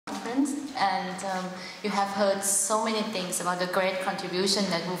and you have heard so many things about the great contribution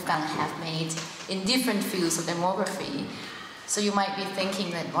that Wolfgang have made in different fields of demography. So you might be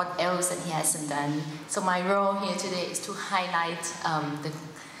thinking that what else that he hasn't done. So my role here today is to highlight the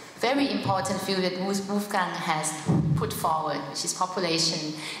very important field that Wolfgang has put forward, which is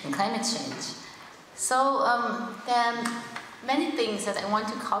population and climate change. So there are many things that I want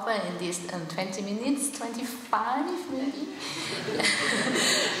to cover in these 20 minutes, 25 maybe.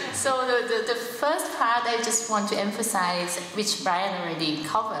 So the first part I just want to emphasize, which Brian already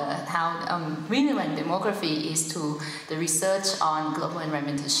covered, how relevant demography is to the research on global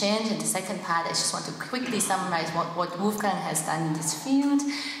environmental change. And the second part, I just want to quickly summarize what Wolfgang has done in this field.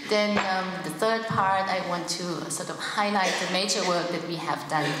 Then the third part, I want to sort of highlight the major work that we have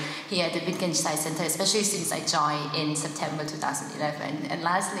done here at the Wittgenstein Center, especially since I joined in September 2011. And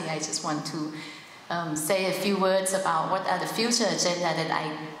lastly, I just want to say a few words about what are the future agenda that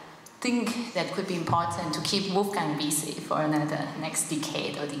I think that could be important to keep Wolfgang busy for another next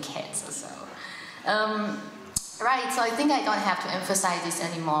decade or decades or so. Right, so I think I don't have to emphasize this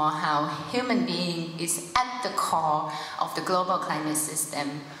anymore, how human being is at the core of the global climate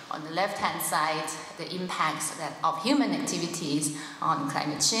system. On the left-hand side, the impacts of human activities on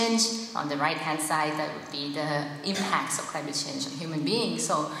climate change. On the right-hand side, that would be the impacts of climate change on human beings.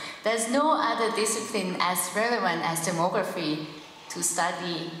 So there's no other discipline as relevant as demography to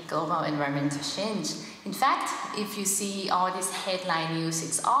study global environmental change. In fact, if you see all this headline news,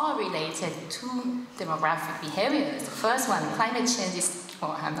 it's all related to demographic behaviors. The first one, climate change is,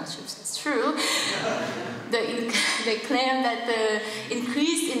 well, I'm not sure if that's true. They claim that the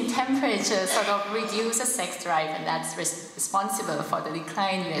increase in temperature sort of reduces sex drive, and that's responsible for the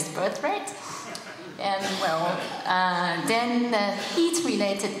decline in US birth rate. And well, then the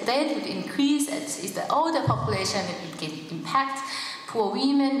heat-related death would increase as the older population would get impact. Poor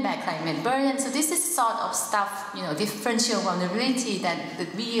women by climate burden. So this is sort of stuff, you know, differential vulnerability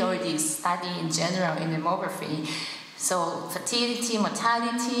that we already study in general in demography. So fertility,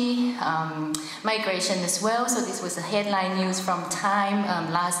 mortality, migration as well. So this was a headline news from Time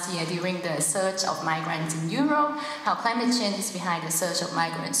last year during the surge of migrants in Europe, how climate change is behind the surge of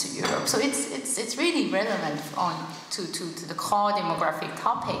migrants to Europe. So it's really relevant to the core demographic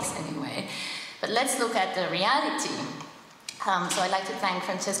topics anyway. But let's look at the reality. So I'd like to thank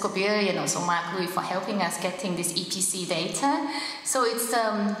Francesco Birri and also Mark Louis for helping us getting this EPC data. So it's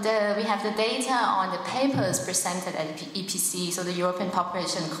we have the data on the papers presented at EPC, so the European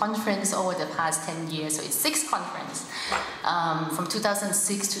Population Conference over the past 10 years. So it's 6 conferences from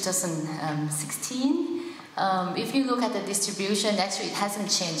 2006 to 2016. If you look at the distribution, actually it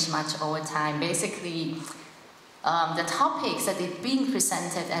hasn't changed much over time. Basically, the topics that are being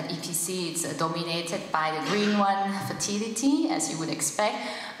presented at EPC is dominated by the green one, fertility, as you would expect,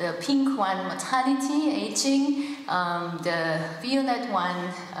 the pink one, mortality, aging, the violet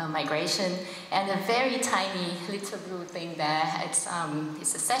one, migration, and a very tiny little blue thing there, it's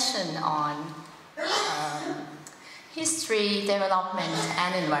a session on history, development,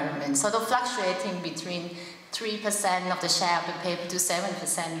 and environment, sort of fluctuating between 3% of the share of the paper to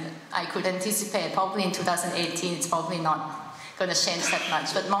 7%. I could anticipate probably in 2018 it's probably not going to change that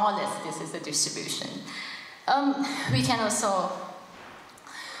much, but more or less this is the distribution. We can also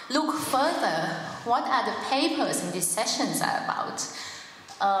look further, what are the papers in these sessions are about?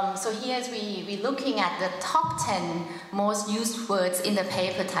 So here we're looking at the top 10 most used words in the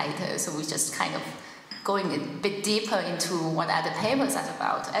paper title, so we're just kind of going a bit deeper into what are the papers are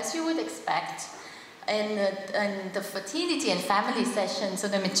about. As you would expect, in the fertility and family session, so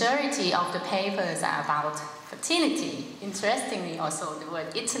the majority of the papers are about fertility. Interestingly, also the word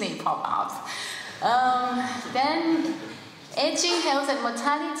Italy pop up. Then aging, health, and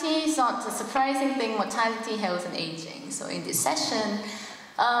mortality is not a surprising thing, mortality, health, and aging. So in this session,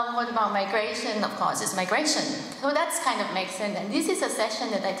 what about migration? Of course, it's migration. So that's kind of makes sense. And this is a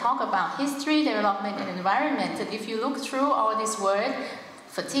session that I talk about history, development, and environment. And if you look through all these words,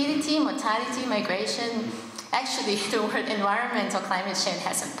 fertility, mortality, migration, actually the word environment or climate change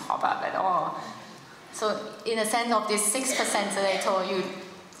hasn't popped up at all. So in a sense of this 6% that I told you,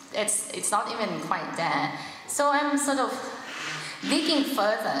 it's not even quite there. So I'm sort of digging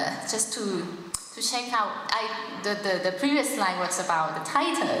further just to check out, the previous slide was about the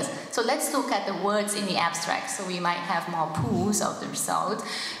titles. So let's look at the words in the abstract, so we might have more pools of the result.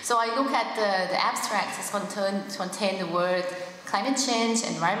 So I look at the abstracts that contain the word climate change,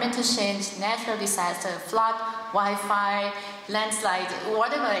 environmental change, natural disaster, flood, wildfire, landslide,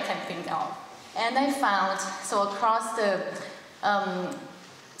 whatever I can think of. And I found, so across the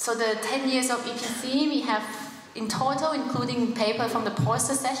 10 years of EPC, we have in total, including paper from the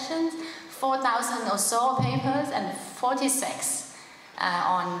poster sessions, 4,000 or so papers, and 46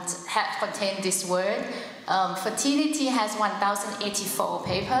 contain this word. Fertility has 1,084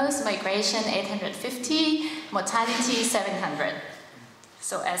 papers, migration 850, mortality 700.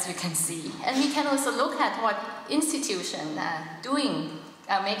 So as you can see. And we can also look at what institutions are doing,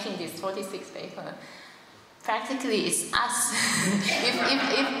 making this 46 paper. Practically it's us.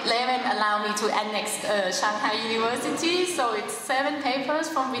 if Levin allow me to annex Shanghai University, so it's 7 papers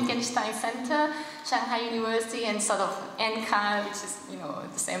from Wittgenstein Center, Shanghai University, and sort of NCAR, which is, you know,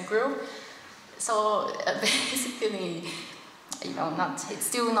 the same group. So basically, you know, it's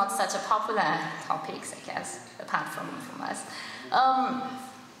still not such a popular topic, I guess, apart from us.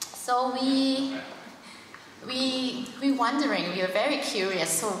 So we're wondering, we are very curious,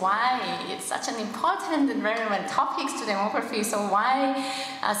 so why it's such an important and relevant topic to demography, so why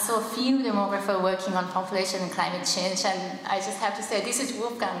are so few demographers working on population and climate change? And I just have to say, this is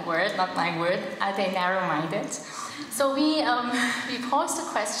Wolfgang's word, not my word. Are they narrow-minded? So we posed the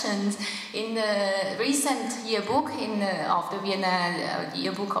questions in the recent yearbook of the Vienna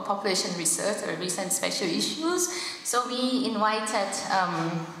Yearbook of Population Research, or recent special issues. So we invited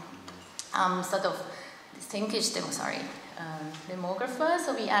sort of distinguished demographers.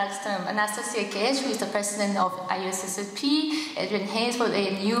 So we asked Anastasia Gage, who is the president of IUSSP, Adrian Hayes for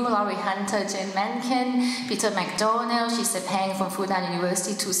ANU, Laurie Hunter, Jane Mencken, Peter McDonald, Shisa Peng from Fudan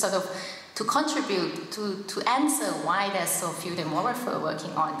University, to sort of contribute to answer why there's so few demographers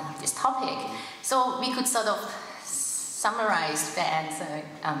working on this topic. So we could sort of summarize the answer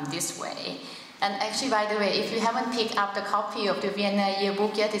this way. And actually, by the way, if you haven't picked up the copy of the Vienna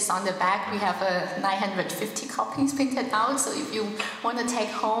Yearbook yet, it's on the back. We have 950 copies printed out, so if you want to take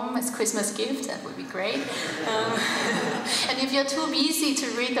home as Christmas gift, that would be great. And if you're too busy to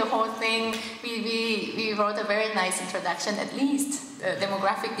read the whole thing, we wrote a very nice introduction, at least.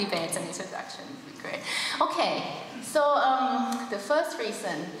 Demographic debates and introduction would be great. Okay, so the first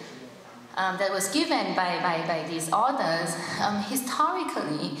reason that was given by these authors,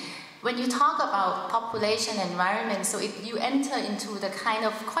 historically, when you talk about population environment, so you enter into the kind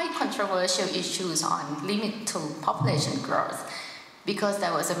of quite controversial issues on limit to population growth, because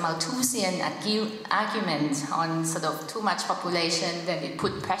there was a Malthusian argument on sort of too much population, then it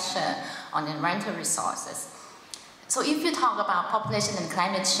put pressure on environmental resources. So if you talk about population and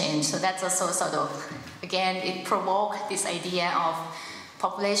climate change, so that's also sort of, again, it provoked this idea of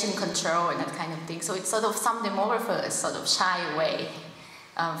population control and that kind of thing. So it's sort of, some demographers sort of shy away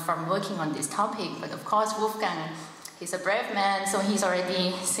from working on this topic, but of course Wolfgang, he's a brave man, so he's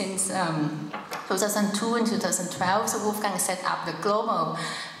already since 2002 and 2012, so Wolfgang set up the global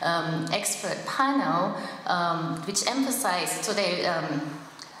expert panel, which emphasized, so they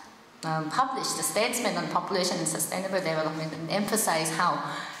published the statement on population and sustainable development and emphasized how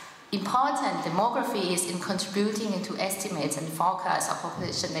important demography is in contributing into estimates and forecasts of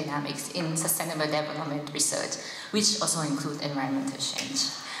population dynamics in sustainable development research, which also include environmental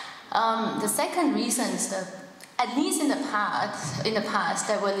change. The second reason is that, at least in the past,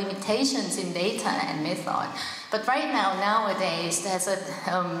 there were limitations in data and method. But right now, nowadays, there's a,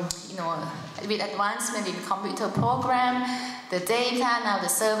 with advancement in computer program, the data, now the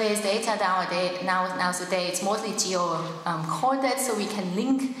surveys data nowadays, it's mostly geo-coded, so we can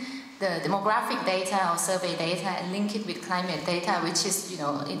link the demographic data or survey data and link it with climate data, which is,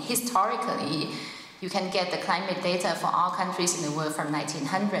 historically, you can get the climate data for all countries in the world from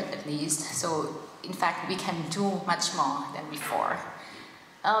 1900 at least. So, in fact, we can do much more than before.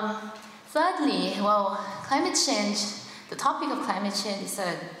 Thirdly, well, climate change, the topic of climate change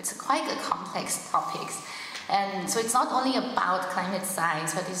is quite a complex topic. And so it's not only about climate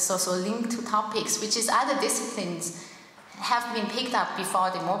science, but it's also linked to topics which is other disciplines have been picked up before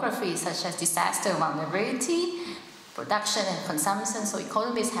demography, such as disaster vulnerability, production and consumption. So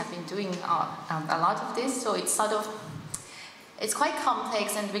economists have been doing a lot of this. So it's sort of, it's quite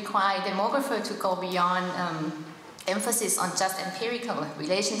complex and require demographer to go beyond emphasis on just empirical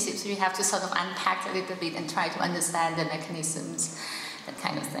relationships. We have to sort of unpack a little bit and try to understand the mechanisms, that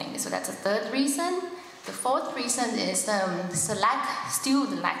kind of thing. So that's a third reason. The fourth reason is still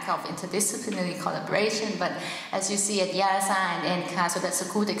the lack of interdisciplinary collaboration, but as you see at YASA and NCAR, so that's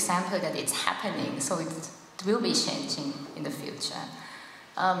a good example that it's happening, so it will be changing in the future.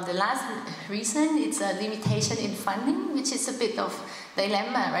 The last reason, it's a limitation in funding, which is a bit of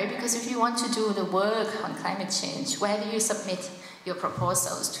dilemma, right? Because if you want to do the work on climate change, where do you submit your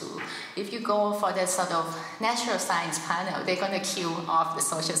proposals to? If you go for the sort of natural science panel, they're going to kill off the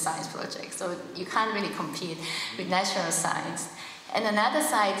social science project. So you can't really compete with natural science. And another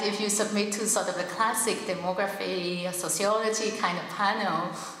side, if you submit to sort of the classic demography or sociology kind of panel,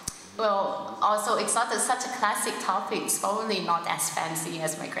 well, also it's not such a classic topic, it's probably not as fancy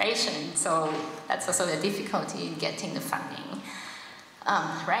as migration, so that's also the difficulty in getting the funding.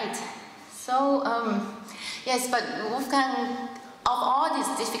 Right, so yes, but Wolfgang, of all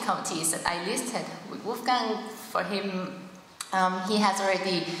these difficulties that I listed, Wolfgang, for him, he has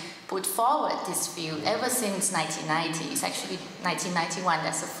already put forward this view ever since 1990. It's actually 1991,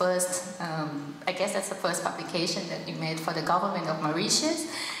 that's the first, I guess that's the first publication that we made for the government of Mauritius.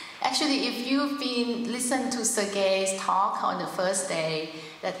 Actually, if you've listened to Sergei's talk on the first day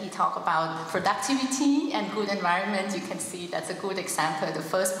that he talked about productivity and good environment, you can see that's a good example. The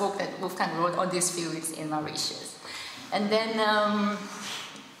first book that Wolfgang wrote on this field is in Mauritius. And then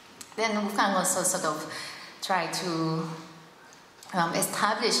Wolfgang also sort of tried to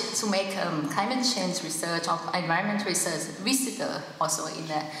establish, to make climate change research or environment research visible also in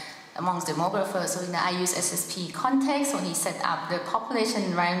the amongst demographers. So in the IUSSP context, when he set up the Population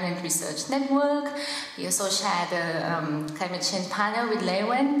Environment Research Network, he also shared the climate change panel with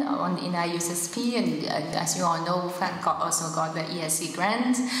Leeuwen in IUSSP, and as you all know, Wolfgang also got the ESC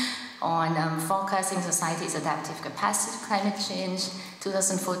grant on forecasting society's adaptive capacity to climate change.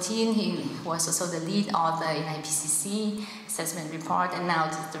 2014, he was also the lead author in IPCC assessment report, and now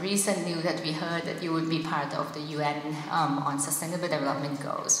the recent news that we heard that you would be part of the UN on Sustainable Development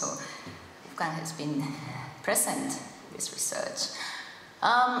Goals. So Wolfgang has been present in this research.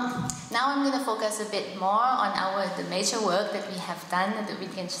 Now I'm going to focus a bit more on the major work that we have done at the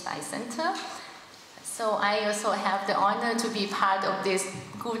Wittgenstein Center. So I also have the honor to be part of this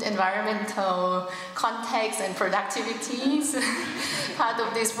good environmental context and productivities, part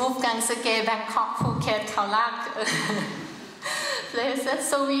of this Wolfgang, Sergei, Bangkok, Phuket, Khao Lak places.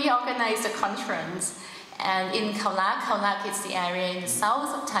 So we organized a conference, and in Khao Lak is the area in the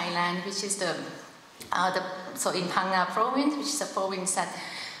south of Thailand, which is so in Phang Nga province, which is a province that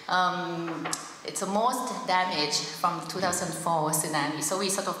it's the most damage from 2004 tsunami. So we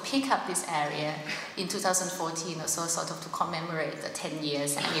sort of pick up this area in 2014 or so, sort of to commemorate the 10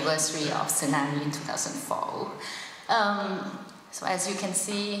 years anniversary of tsunami in 2004. So as you can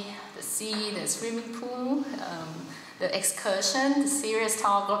see, the sea, the swimming pool, the excursion, the serious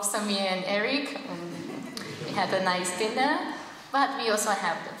talk of Samir and Eric. We had a nice dinner, but we also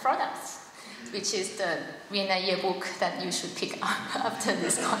have the products, which is the Vienna yearbook that you should pick up after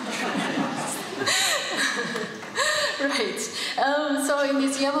this conference. Right. So in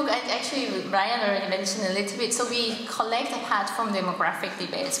this yearbook, actually, Brian already mentioned a little bit. So we collect, apart from demographic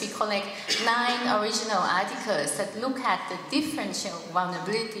debates, we collect 9 original articles that look at the differential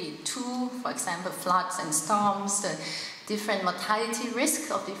vulnerability to, for example, floods and storms, the different mortality risk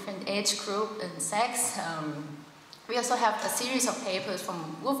of different age group and sex. We also have a series of papers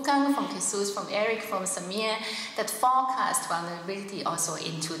from Wolfgang, from Jesus, from Eric, from Samir that forecast vulnerability also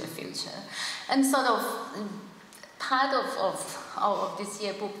into the future. And sort of part of this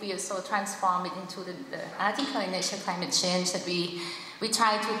yearbook, we also transform it into the article in Nature Climate Change that we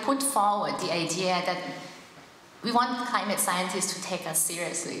try to put forward the idea that we want climate scientists to take us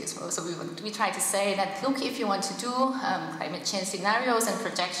seriously as well. So we try to say that, look, if you want to do climate change scenarios and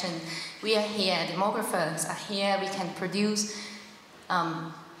projection, we are here, demographers are here, we can produce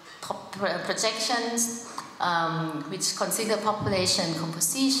projections which consider population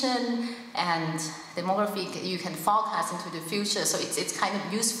composition and demography you can forecast into the future. So it's kind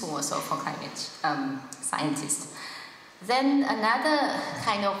of useful also for climate scientists. Then another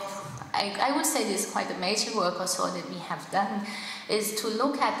kind of, I would say this is quite a major work also that we have done, is to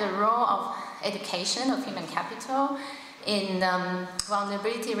look at the role of education, of human capital, in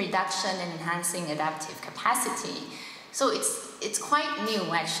vulnerability reduction and enhancing adaptive capacity. So it's quite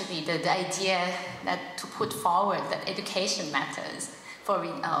new, actually, the idea that to put forward that education matters for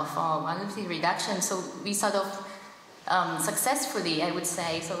vulnerability reduction. So we sort of successfully, I would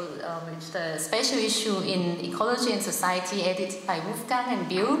say, so it's the special issue in Ecology and Society edited by Wolfgang and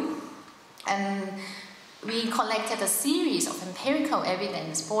Bill. And we collected a series of empirical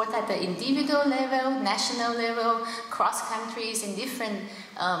evidence, both at the individual level, national level, cross countries, in different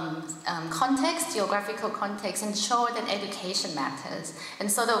contexts, geographical contexts, and show that education matters.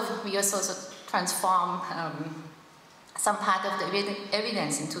 And sort of, we also transform some part of the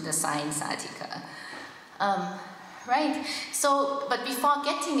evidence into the science article. Right, so, but before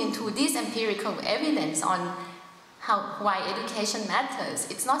getting into this empirical evidence on why education matters,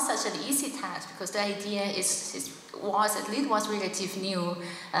 it's not such an easy task, because the idea was relatively new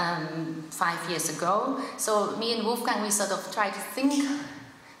 5 years ago. So me and Wolfgang, we sort of try to think,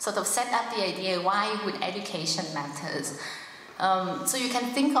 sort of set up the idea, why would education matters? So you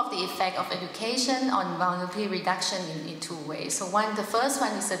can think of the effect of education on vulnerability reduction in two ways. So the first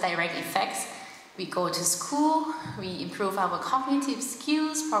one is the direct effects. We go to school, we improve our cognitive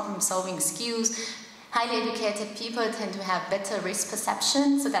skills, problem-solving skills. Highly educated people tend to have better risk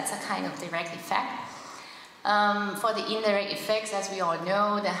perception, so that's a kind of direct effect. For the indirect effects, as we all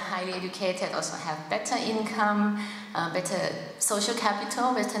know, the highly educated also have better income, better social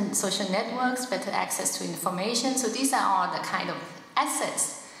capital, better social networks, better access to information. So these are all the kind of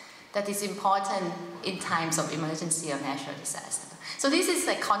assets that is important in times of emergency or natural disaster. So this is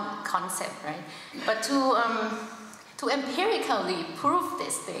a concept, right? But to empirically prove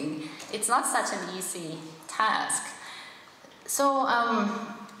this thing, it's not such an easy task. So,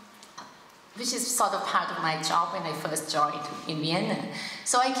 which is sort of part of my job when I first joined in Vienna.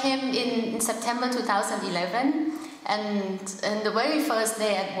 So I came in September 2011, and the very first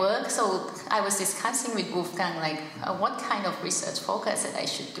day at work, so I was discussing with Wolfgang, like, what kind of research focus that I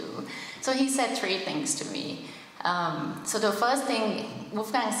should do. So he said three things to me. So the first thing,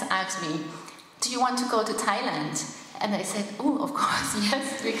 Wolfgang asked me, do you want to go to Thailand? And I said, oh, of course,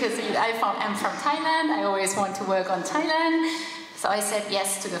 yes, because I'm from Thailand, I always want to work on Thailand. So I said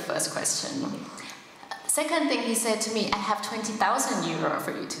yes to the first question. Second thing he said to me, I have 20,000 euro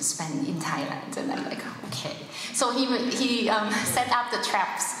for you to spend in Thailand. And I'm like, okay. So he set up the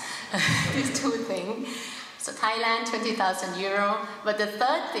traps, these two things. So Thailand, 20,000 euro. But the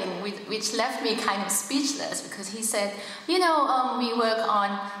third thing, which left me kind of speechless, because he said, you know, we work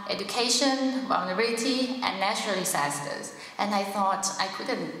on education, vulnerability, and natural disasters. And I thought I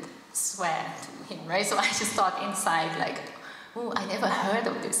couldn't swear to him, right? So I just thought inside, like, oh, I never heard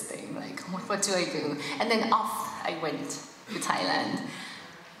of this thing. Like, what do I do? And then off I went to Thailand.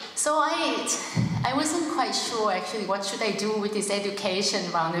 So I wasn't quite sure, actually, what should I do with this education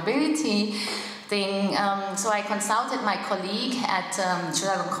vulnerability thing. So I consulted my colleague at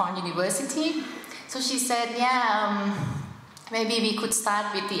Chulalongkorn University. So she said, yeah, maybe we could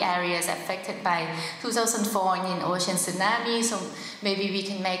start with the areas affected by 2004 Indian Ocean tsunami. So maybe we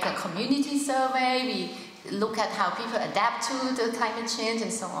can make a community survey. We look at how people adapt to the climate change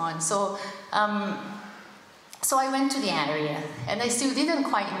and so on. So, so I went to the area, and I still didn't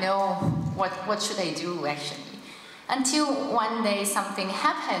quite know what should I do, actually. Until one day something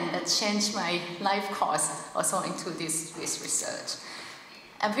happened that changed my life course also into this research.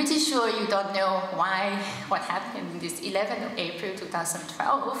 I'm pretty sure you don't know what happened this 11th of April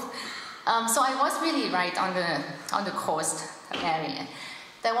 2012. So I was really right on the coast area.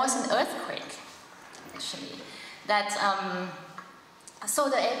 There was an earthquake, actually. So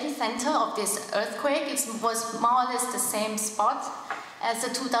the epicenter of this earthquake was more or less the same spot as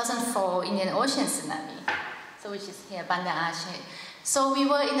the 2004 Indian Ocean tsunami. So which is here, Banda Aceh. So we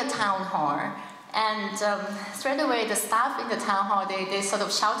were in the town hall, and straight away the staff in the town hall, they sort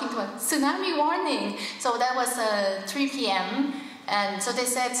of shouting to us, tsunami warning. So that was 3 p.m. And so they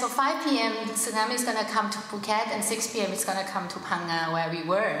said, so 5 p.m. the tsunami is going to come to Phuket, and 6 p.m. it's going to come to Phang Nga, where we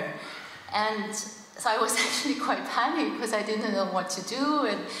were. And so I was actually quite panicked because I didn't know what to do.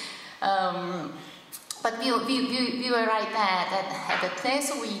 And, but we were right there at the place.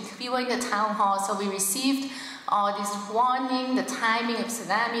 So we were in the town hall, so we received all this warning, the timing of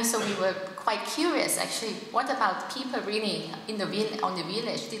tsunami. So we were quite curious, actually, what about people really on the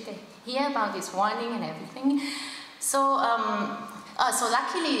village? Did they hear about this warning and everything? So, so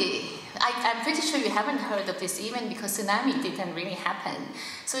luckily, I'm pretty sure you haven't heard of this even because tsunami didn't really happen.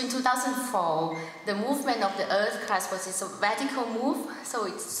 So in 2004, the movement of the earth crust was a vertical move, so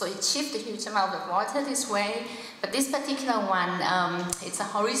it shifted a huge amount of water this way. But this particular one, it's a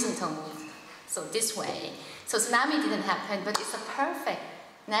horizontal move, so this way. So tsunami didn't happen, but it's a perfect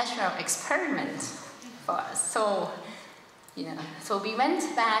natural experiment for us. So, so we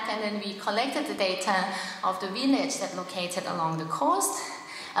went back and then we collected the data of the village that located along the coast.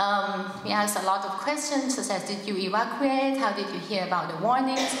 We asked a lot of questions, such as did you evacuate, how did you hear about the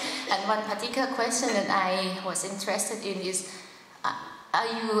warnings, and one particular question that I was interested in is, are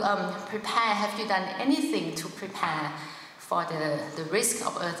you prepared, have you done anything to prepare for the risk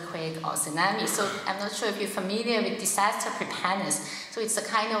of earthquake or tsunami? So I'm not sure if you're familiar with disaster preparedness. So it's a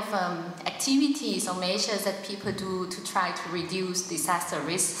kind of activities or measures that people do to try to reduce disaster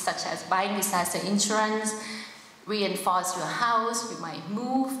risks, such as buying disaster insurance, reinforce your house, you might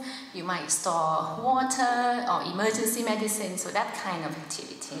move, you might store water or emergency medicine, so that kind of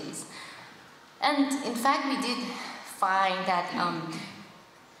activities. And in fact, we did find that,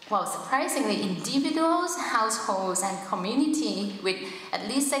 well, surprisingly, individuals, households, and community with at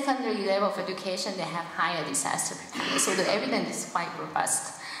least secondary level of education, they have higher disaster preparedness, so the evidence is quite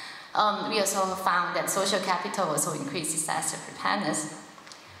robust. we also found that social capital also increased disaster preparedness.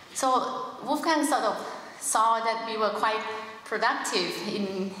 So Wolfgang sort of saw that we were quite productive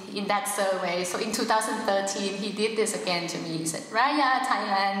in that survey. So in 2013, he did this again to me. He said, Raya,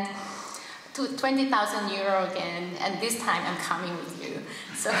 Thailand, to 20,000 euro again, and this time I'm coming with you.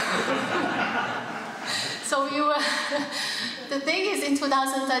 So, so we were, the thing is in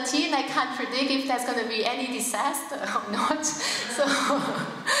 2013, I can't predict if there's going to be any disaster or not. So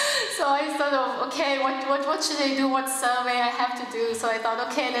I thought of, okay, what should I do, what survey I have to do? So I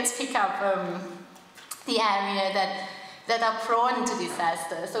thought, okay, let's pick up the area that are prone to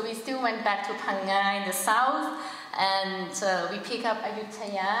disaster. So we still went back to Phang in the south, and we pick up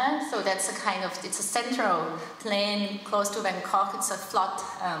Ayutthaya. So that's a kind of, it's a central plain close to Bangkok. It's a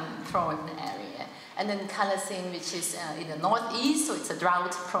flood-prone area. And then Kalasin, which is in the northeast, so it's a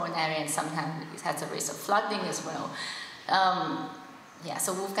drought-prone area, and sometimes it has a risk of flooding as well. Yeah,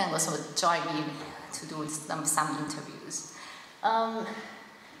 so Wolfgang also joined me to do some interviews.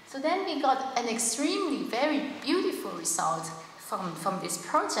 So then we got an extremely, very beautiful result from this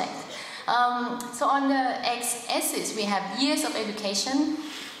project. So on the x-axis, we have years of education.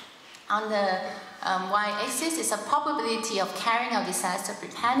 On the y-axis is a probability of carrying out disaster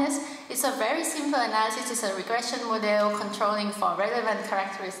preparedness. It's a very simple analysis. It's a regression model controlling for relevant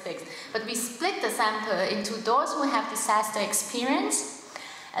characteristics. But we split the sample into those who have disaster experience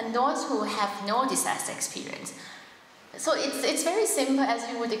and those who have no disaster experience. So it's very simple, as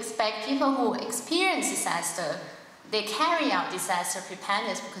you would expect. People who experience disaster, they carry out disaster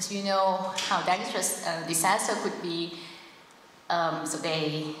preparedness because you know how dangerous disaster could be. So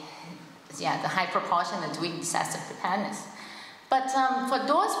they, yeah, the high proportion are doing disaster preparedness. But for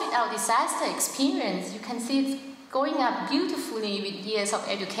those without disaster experience, you can see it's going up beautifully with years of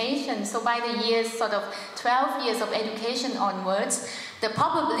education. So by the years, sort of 12 years of education onwards, the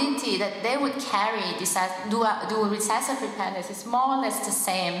probability that they would carry do disaster preparedness is more or less the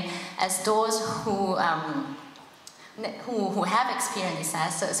same as those who have experienced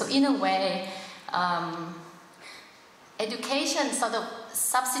disaster. So in a way, education sort of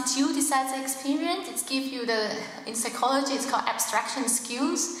substitute disaster experience. It gives you in psychology, it's called abstraction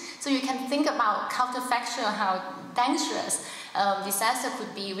skills. So you can think about counterfactual, how dangerous disaster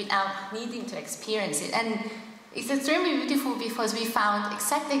could be without needing to experience it. And it's extremely beautiful because we found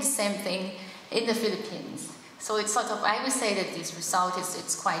exactly the same thing in the Philippines. So it's sort of, I would say that this result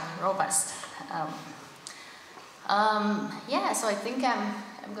it's quite robust. Yeah, so I think I'm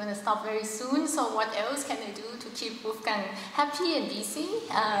going to stop very soon. So what else can I do to keep Wolfgang happy and busy?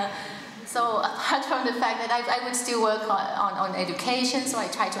 So apart from the fact that I would still work on education, so I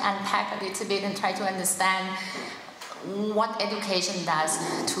try to unpack a little bit and try to understand what education does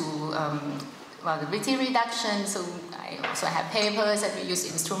to vulnerability reduction. So I also have papers that we use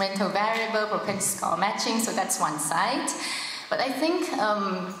instrumental variable, propensity score matching, so that's one side. But I think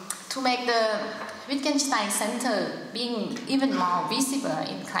to make the Wittgenstein Center being even more visible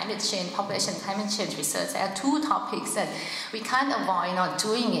in climate change, population climate change research, there are two topics that we can't avoid not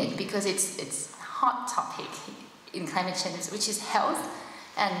doing it because it's a hot topic in climate change, which is health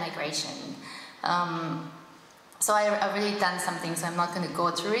and migration. So I've already done something, so I'm not going to go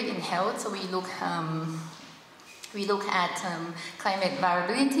through it in health. So we look at climate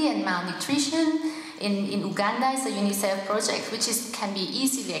variability and malnutrition. In Uganda, it's a UNICEF project, which can be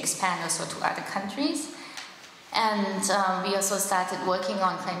easily expanded also to other countries. And we also started working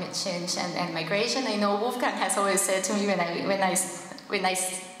on climate change and migration. I know Wolfgang has always said to me when I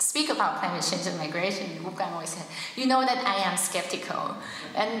speak about climate change and migration, Wolfgang always said, you know that I am skeptical.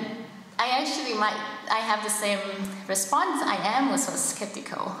 And I have the same response. I am also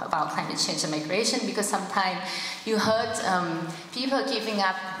skeptical about climate change and migration because sometimes you heard people giving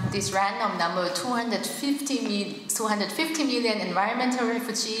up this random number, 250 million environmental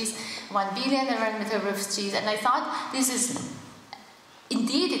refugees, 1 billion environmental refugees, and I thought this is,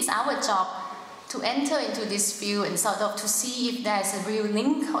 indeed it's our job to enter into this field and sort of to see if there's a real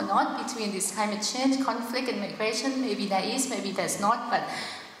link or not between this climate change, conflict and migration. Maybe there is, maybe there's not, but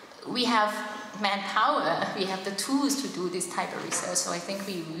we have manpower, we have the tools to do this type of research, so I think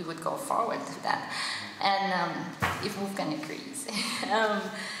we would go forward to that. And if Wolfgang agrees.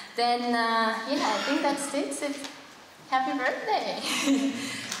 Then, yeah, I think that's it. Happy birthday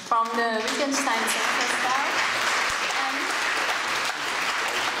from the Wittgenstein Center.